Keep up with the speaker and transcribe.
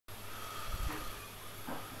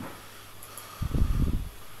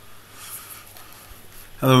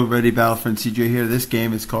Hello everybody, Battlefront CJ here. This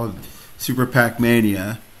game is called Super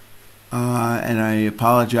Pacmania, and I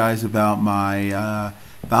apologize about my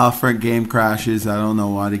Battlefront game crashes. I don't know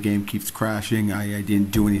why the game keeps crashing. I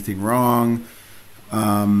didn't do anything wrong.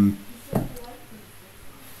 And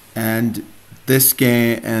this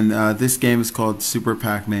game is called Super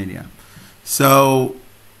Pacmania. So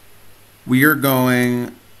we are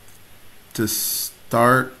going to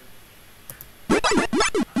start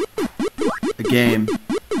a game.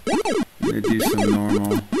 I'm going to do some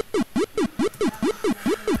normal.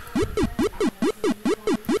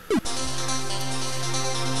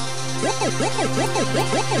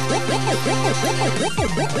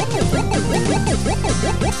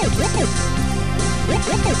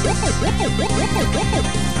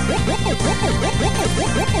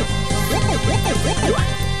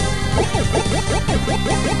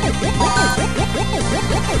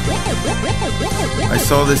 I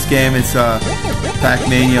saw this game. It's a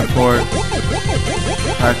Pacmania port.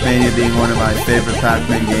 Pacmania being one of my favorite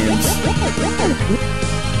Pac-Man games.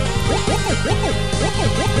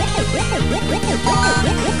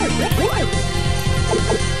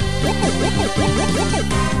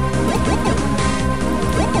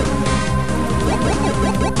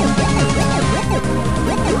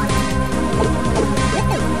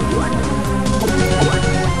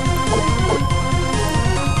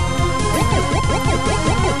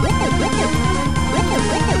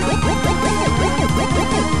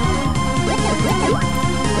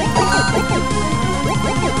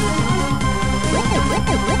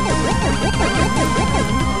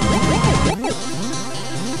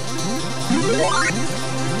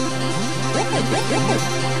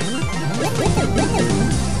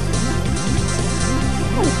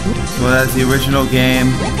 So that's the original game.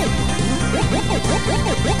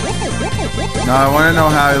 Now I want to know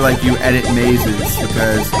how you edit mazes,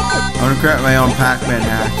 because I want to create my own Pac-Man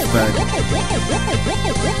hacks, but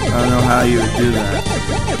I don't know how you would do that.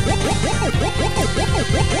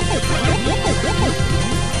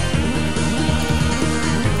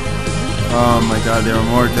 Oh my god, there are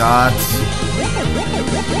more dots.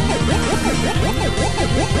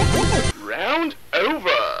 Round over.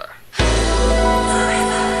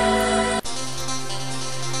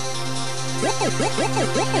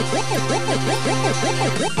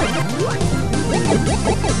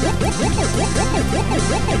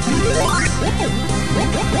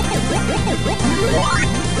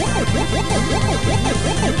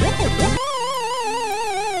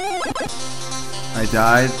 I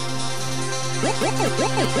died.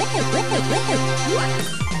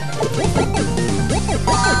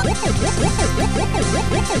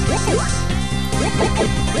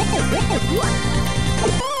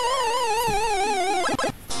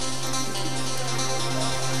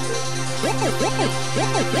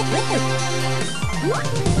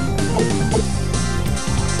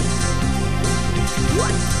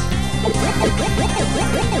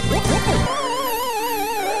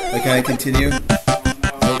 Can I continue?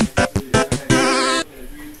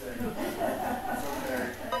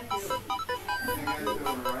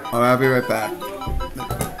 I'll be right back.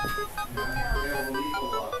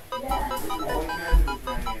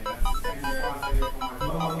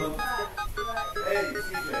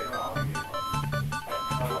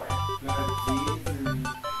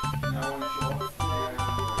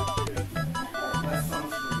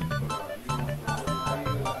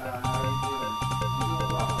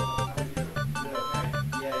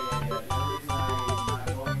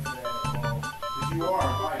 You are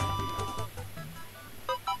right.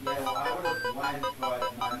 Yeah, well, I would have went, but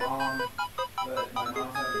my mom's at the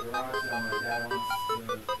garage sale. My dad wants to,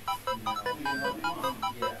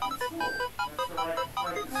 yeah, it's cool. That's the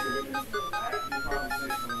right decision. You probably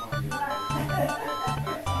say something like that.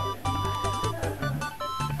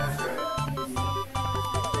 That's good.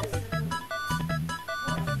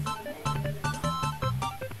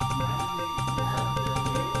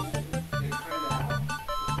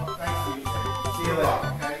 See you later.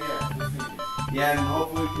 Okay, yeah, and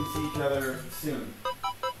hopefully we can see each other soon.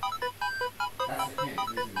 That's the hint,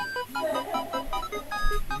 isn't it?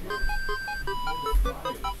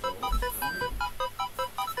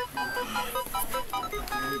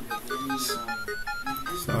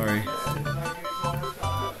 Sorry.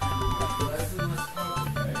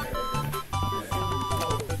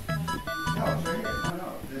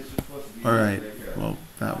 Alright, well,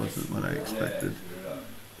 that wasn't what I expected.